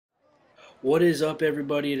What is up,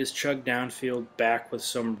 everybody? It is Chug Downfield back with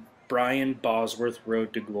some Brian Bosworth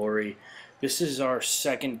Road to Glory. This is our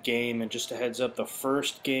second game, and just a heads up, the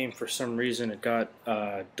first game, for some reason, it got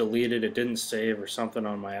deleted. It didn't save or something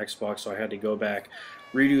on my Xbox, so I had to go back,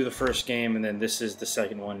 redo the first game, and then this is the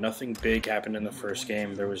second one. Nothing big happened in the first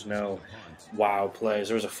game. There was no wow plays.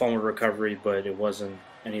 There was a fumble recovery, but it wasn't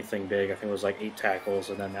anything big. I think it was like 8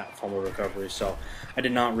 tackles and then that fumble recovery. So I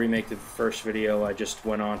did not remake the first video. I just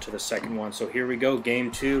went on to the second one. So here we go,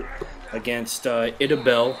 game 2 against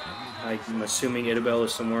Idabel. I'm assuming Idabel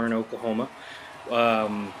is somewhere in Oklahoma.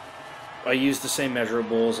 I used the same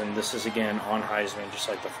measurables, and this is again on Heisman, just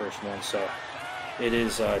like the first one. So it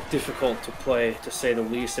is difficult to play, to say the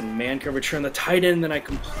least. And man coverage on the tight end, then I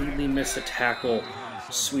completely missed a tackle.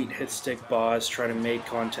 Sweet hit stick Boz. Try to make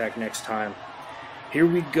contact next time. Here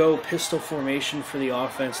we go, pistol formation for the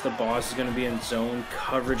offense. The Boz is going to be in zone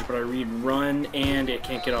coverage, but I read run, and it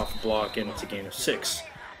can't get off the block, and it's a gain of 6.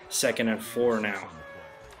 2nd and 4 now.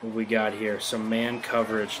 What we got here? Some man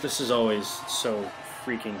coverage. This is always so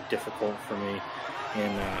freaking difficult for me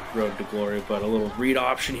in Road to Glory, but a little read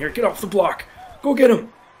option here. Get off the block. Go get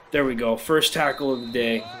him. There we go. First tackle of the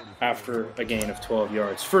day after a gain of 12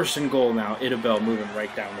 yards. 1st and goal now. Idabel moving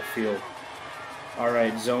right down the field.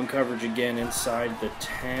 Alright, zone coverage again inside the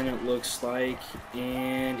 10, it looks like,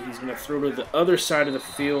 and he's going to throw to the other side of the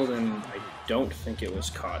field, and I don't think it was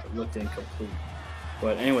caught. It looked incomplete.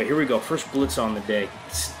 But anyway, here we go. First blitz on the day.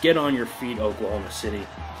 Get on your feet, Oklahoma City.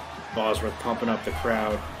 Bosworth pumping up the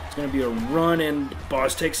crowd. It's going to be a run, and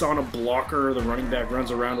Boz takes on a blocker. The running back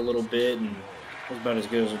runs around a little bit, and that's about as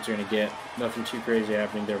good as what you're going to get. Nothing too crazy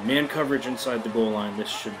happening there. Man coverage inside the goal line. This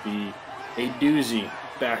should be a doozy.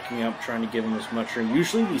 Backing up, trying to give them as much room.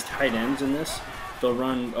 Usually these tight ends in this, they'll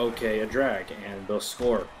run a drag, and they'll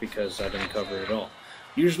score because I didn't cover it at all.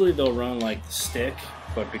 Usually they'll run like the stick,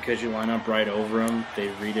 but because you line up right over them, they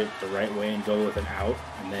read it the right way and go with an out,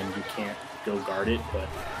 and then you can't go guard it, but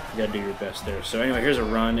you gotta do your best there. So anyway, here's a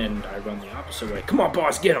run, and I run the opposite way. Come on,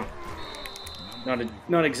 boss, get him!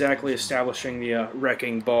 Not exactly establishing the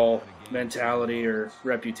wrecking ball mentality or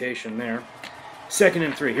reputation there. 2nd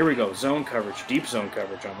and 3. Here we go. Zone coverage. Deep zone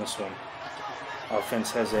coverage on this one.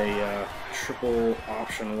 Offense has a triple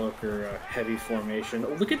option look or a heavy formation.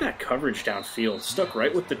 Oh, look at that coverage downfield. Stuck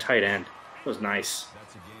right with the tight end. That was nice.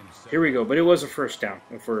 Here we go. But it was a first down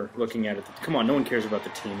if we're looking at it. Come on, no one cares about the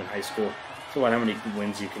team in high school. So what, how many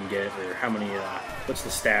wins you can get or how many, what's the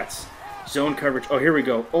stats? Zone coverage. Oh, here we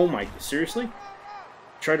go. Oh my, seriously?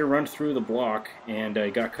 Tried to run through the block and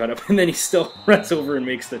got cut up, and then he still runs over and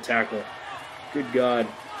makes the tackle. Good God.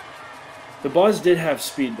 The Boz did have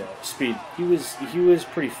speed, though. Speed. He was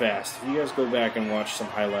pretty fast. If you guys go back and watch some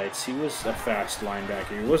highlights, he was a fast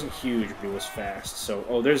linebacker. He wasn't huge, but he was fast. So,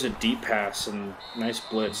 oh, there's a deep pass and nice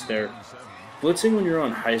blitz there. Blitzing when you're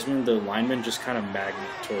on Heisman, the linemen just kind of magnet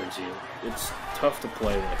towards you. It's tough to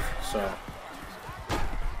play with. So,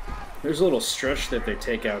 there's a little stretch that they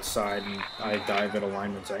take outside, and I dive at a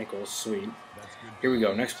lineman's ankle. Sweet. Here we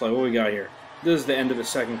go. Next play. What we got here? This is the end of the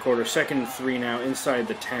second quarter. 2nd and 3 now, inside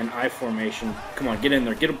the 10, I formation. Come on, get in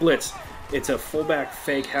there, get a blitz. It's a fullback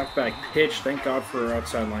fake, halfback pitch. Thank God for our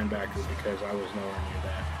outside linebacker because I was nowhere near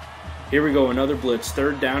that. Here we go, another blitz.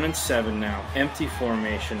 3rd down and 7 now. Empty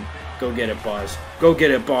formation. Go get it, Boz. Go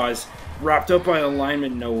get it, Boz. Wrapped up by a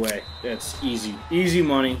lineman, no way. That's easy. Easy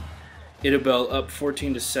money. Idabel up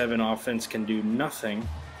 14-7. Offense can do nothing.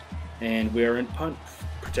 And we are in punt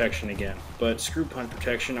protection again, but screw punt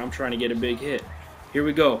protection. I'm trying to get a big hit. Here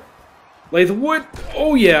we go. Lay the wood.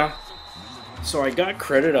 Oh yeah. So I got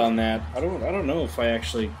credit on that. I don't know if I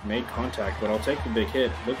actually made contact, but I'll take the big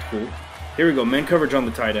hit. Looked cool. Here we go. Man coverage on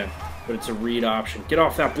the tight end, but it's a read option. Get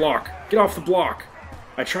off that block. Get off the block.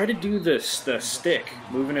 I try to do the stick,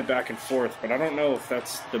 moving it back and forth, but I don't know if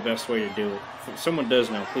that's the best way to do it. If someone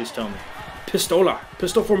does know, please tell me. Pistola.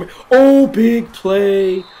 Pistol for me. Oh, big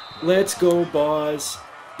play. Let's go, Boz.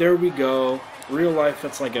 There we go. Real life,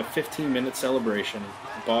 that's like a 15-minute celebration.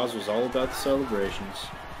 Boz was all about the celebrations.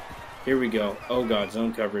 Here we go. Oh, God,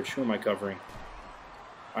 zone coverage. Who am I covering?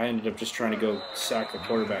 I ended up just trying to go sack the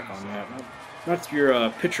quarterback on that. Not your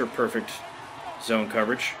picture-perfect zone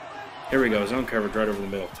coverage. Here we go. Zone coverage right over the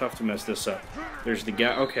middle. Tough to mess this up. There's the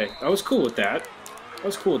gap. Okay, I was cool with that.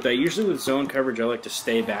 Usually with zone coverage, I like to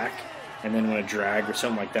stay back. And then when a drag or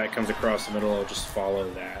something like that comes across the middle, I'll just follow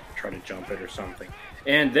that, try to jump it or something.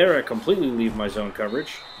 And there I completely leave my zone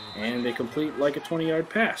coverage, and they complete like a 20-yard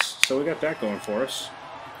pass. So we got that going for us.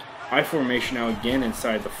 I formation now again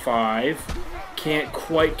inside the 5. Can't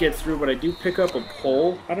quite get through, but I do pick up a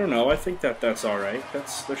pole. I don't know. I think that's all right.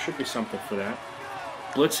 There should be something for that.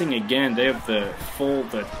 Blitzing again. They have the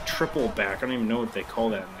triple back. I don't even know what they call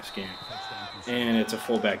that in this game. And it's a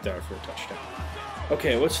fullback dive for a touchdown.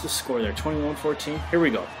 Okay, what's the score there? 21-14? Here we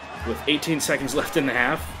go. With 18 seconds left in the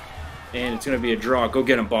half. And it's going to be a draw. Go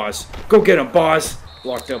get him, Boz. Go get him, Boz.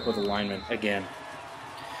 Locked up with a lineman again.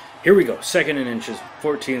 Here we go. 2nd and inches.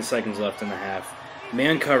 14 seconds left in the half.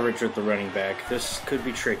 Man coverage with the running back. This could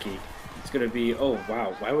be tricky. It's going to be... Oh,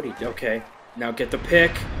 wow. Why would he... Okay. Now get the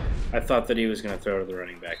pick. I thought that he was going to throw to the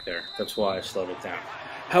running back there. That's why I slowed it down.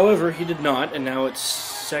 However, he did not, and now it's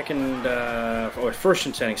 1st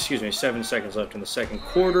and 10, excuse me, 7 seconds left in the second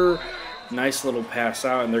quarter. Nice little pass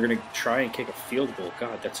out, and they're going to try and kick a field goal.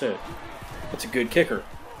 God, that's a good kicker.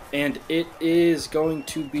 And it is going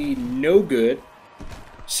to be no good.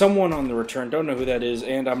 Someone on the return, don't know who that is,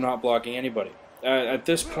 and I'm not blocking anybody. At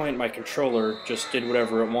this point, my controller just did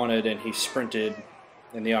whatever it wanted, and he sprinted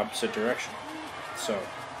in the opposite direction. So,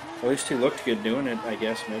 at least he looked good doing it, I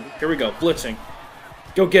guess, maybe. Here we go, blitzing.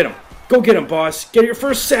 Go get him. Go get him, boss. Get your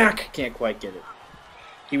first sack. Can't quite get it.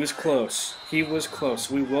 He was close. He was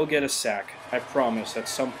close. We will get a sack. I promise, at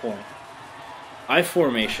some point. I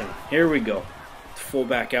formation. Here we go.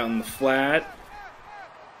 Fullback out in the flat.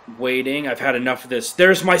 Waiting. I've had enough of this.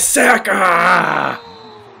 There's my sack. Ah!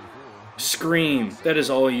 Scream. That is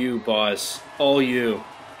all you, boss. All you.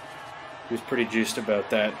 He was pretty juiced about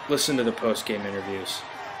that. Listen to the post-game interviews.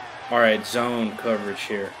 Alright, zone coverage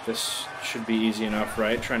here. This should be easy enough,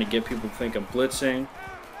 right? Trying to get people to think I'm blitzing.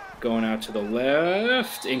 Going out to the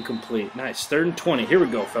left. Incomplete. Nice. 3rd and 20. Here we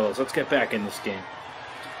go, fellas. Let's get back in this game.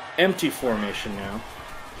 Empty formation now.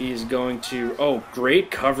 He's going to... Oh, great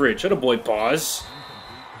coverage. Attaboy, Boz.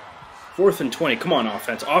 4th and 20. Come on,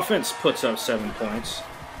 offense. Offense puts up 7 points.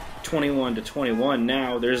 21-21.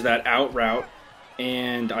 Now, there's that out route.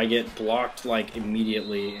 And I get blocked, like,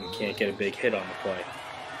 immediately and can't get a big hit on the play.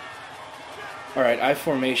 Alright, I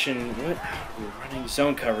formation. What? We're running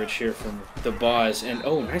zone coverage here from the Boz. And,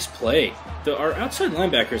 oh, nice play. Our outside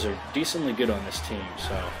linebackers are decently good on this team.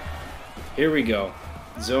 So, here we go.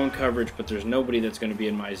 Zone coverage, but there's nobody that's going to be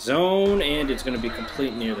in my zone. And it's going to be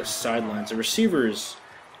complete near the sidelines. The receivers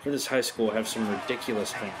for this high school have some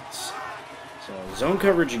ridiculous hands. So, zone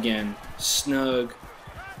coverage again. Snug.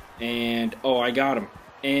 And, oh, I got him.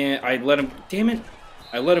 And I let him, damn it.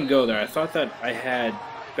 I let him go there. I thought that I had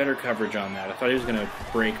better coverage on that. I thought he was going to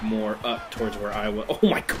break more up towards where I was. Oh,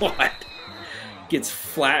 my God. Gets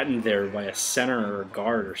flattened there by a center or a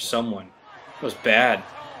guard or someone. That was bad.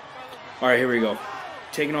 All right, here we go.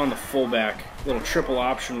 Taking on the fullback. Little triple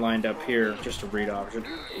option lined up here. Just a read option.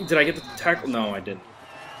 Did I get the tackle? No, I didn't.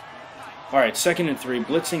 All right, 2nd and 3.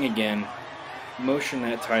 Blitzing again. Motion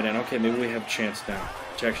that tight end. Okay, maybe we have a chance now.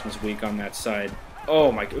 Protection's weak on that side.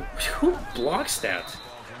 Oh, my God. Who blocks that?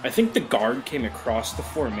 I think the guard came across the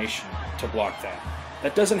formation to block that.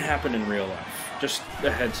 That doesn't happen in real life. Just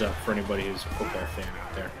a heads up for anybody who's a football fan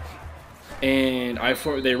out there.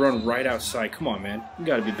 And they run right outside. Come on, man. You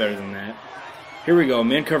got to be better than that. Here we go.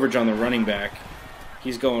 Man coverage on the running back.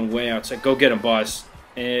 He's going way outside. Go get him, boss.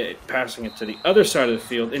 And passing it to the other side of the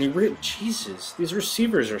field. And Jesus, these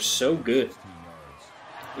receivers are so good.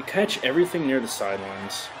 They catch everything near the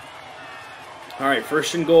sidelines. All right,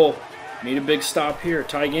 1st and goal. Need a big stop here.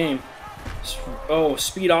 Tie game. Oh,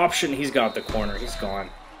 speed option. He's got the corner. He's gone.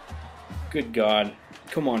 Good God.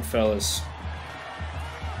 Come on, fellas.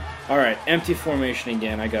 All right, empty formation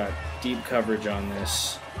again. I got deep coverage on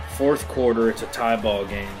this. 4th quarter. It's a tie ball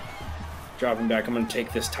game. Dropping back. I'm going to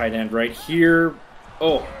take this tight end right here.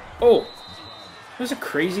 Oh. That was a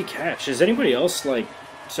crazy catch. Is anybody else, like,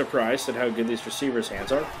 surprised at how good these receivers'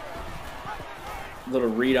 hands are? Little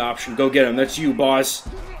read option. Go get him. That's you, boss.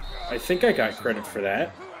 I think I got credit for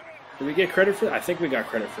that. Did we get credit for that? I think we got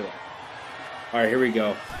credit for that. All right, here we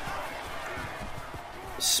go.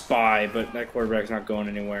 Spy, but that quarterback's not going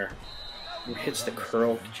anywhere. Who hits the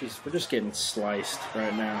curl? Jeez, we're just getting sliced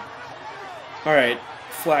right now. All right,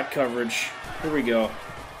 flat coverage. Here we go.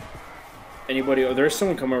 Anybody? Oh, there's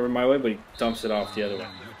someone coming over my way, but he dumps it off the other way.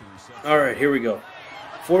 All right, here we go.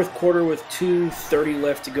 4th quarter with 2:30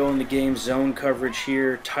 left to go in the game. Zone coverage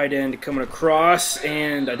here. Tight end coming across,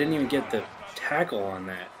 and I didn't even get the tackle on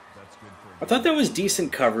that. I thought that was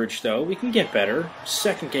decent coverage, though. We can get better.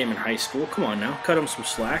 2nd game in high school. Come on now. Cut him some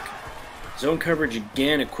slack. Zone coverage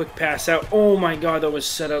again. A quick pass out. Oh, my God. That was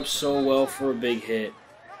set up so well for a big hit.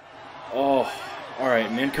 Oh, all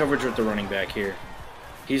right. Man coverage with the running back here.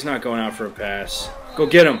 He's not going out for a pass. Go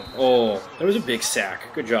get him. Oh, that was a big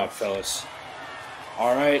sack. Good job, fellas.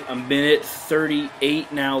 All right, a minute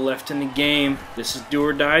 38 now left in the game. This is do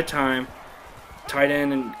or die time. Tight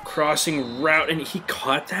end and crossing route, and he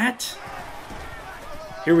caught that?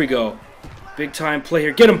 Here we go. Big time play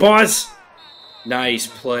here. Get him, boss! Nice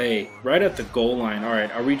play. Right at the goal line. All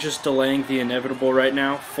right, are we just delaying the inevitable right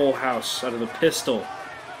now? Full house out of the pistol.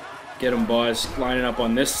 Get him, boss. Lining up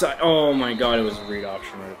on this side. Oh my god, it was a read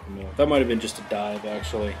option right at the middle. That might have been just a dive,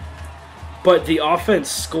 actually. But the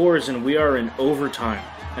offense scores, and we are in overtime.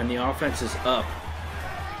 And the offense is up.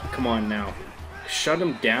 Come on now. Shut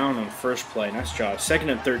him down on first play. Nice job.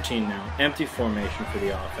 2nd and 13 now. Empty formation for the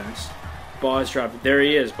offense. Boz dropped. There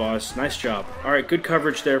he is, Boz. Nice job. All right, good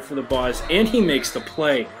coverage there for the Boz. And he makes the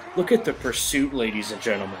play. Look at the pursuit, ladies and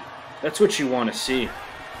gentlemen. That's what you want to see.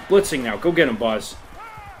 Blitzing now. Go get him, Boz.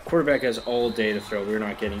 Quarterback has all day to throw. We're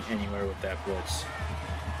not getting anywhere with that blitz.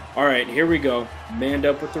 All right, here we go. Manned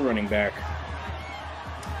up with the running back.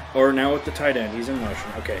 Or now with the tight end. He's in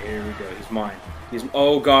motion. Okay, here we go. He's mine.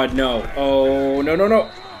 Oh, God, no. Oh, no, no, no.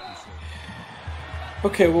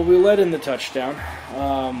 Okay, well, we let in the touchdown.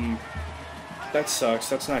 That sucks.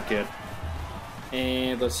 That's not good.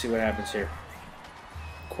 And let's see what happens here.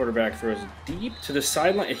 Quarterback throws it deep to the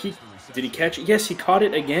sideline. Did he catch it? Yes, he caught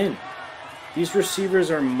it again. These receivers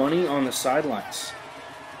are money on the sidelines.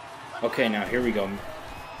 Okay, now here we go.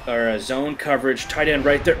 Our zone coverage. Tight end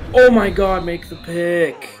right there. Oh, my God, make the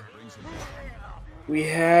pick. We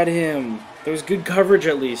had him. There was good coverage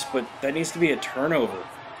at least, but that needs to be a turnover.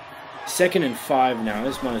 2nd and 5 now.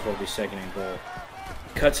 This might as well be 2nd and goal.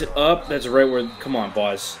 Cuts it up. That's right where... Come on,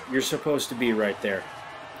 boss. You're supposed to be right there.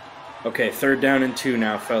 Okay, 3rd down and 2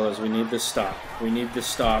 now, fellas. We need this stop. We need this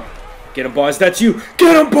stop. Get him, boss. That's you.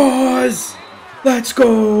 Get him, boss! Let's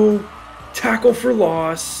go! Tackle for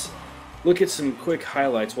loss. Look at some quick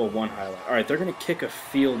highlights. Well, one highlight. All right, they're going to kick a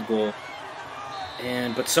field goal.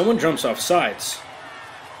 But someone jumps off sides.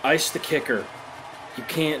 Ice the kicker. You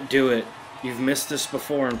can't do it. You've missed this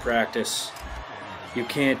before in practice. You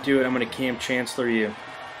can't do it. I'm going to Camp Chancellor you.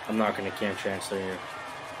 I'm not going to Camp Chancellor you.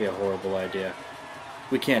 It'd be a horrible idea.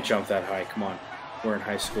 We can't jump that high. Come on. We're in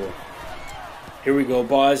high school. Here we go,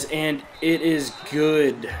 Boz. And it is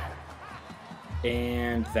good.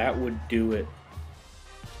 And that would do it.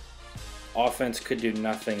 Offense could do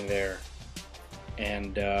nothing there.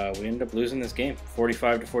 And we ended up losing this game,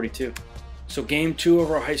 45-42. So game 2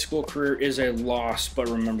 of our high school career is a loss, but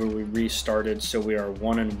remember we restarted, so we are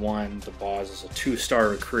 1-1. The Boz is a 2-star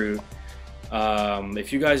recruit.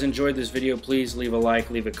 If you guys enjoyed this video, please leave a like,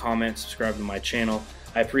 leave a comment, subscribe to my channel.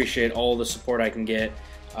 I appreciate all the support I can get.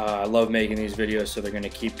 I love making these videos, so they're going to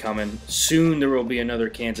keep coming. Soon there will be another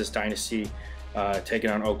Kansas Dynasty taking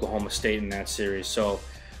on Oklahoma State in that series. So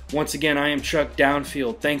once again, I am Chuck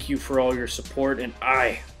Downfield. Thank you for all your support, and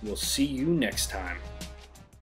I will see you next time.